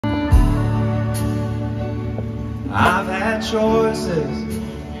I've had choices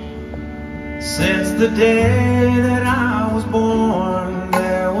since the day that I was born.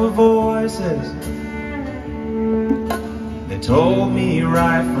 There were voices that told me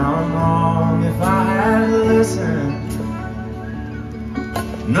right from wrong. If I had listened,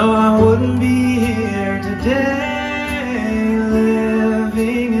 no, I wouldn't be here today,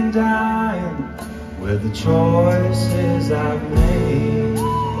 living and dying with the choices I've made.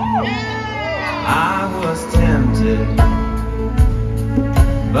 I was tempted.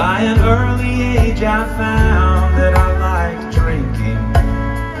 By an early age I found that I liked drinking.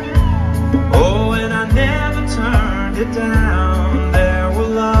 Oh, and I never turned it down. There were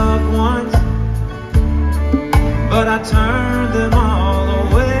loved ones, but I turned them all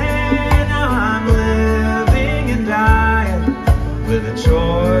away. Now I'm living and dying with the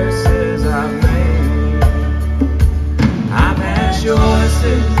choices I've made. I've had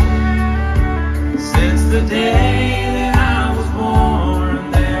choices since the day that I was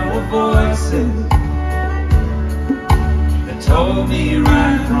born. There were voices that told me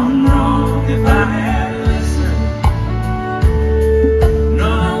right from wrong. If I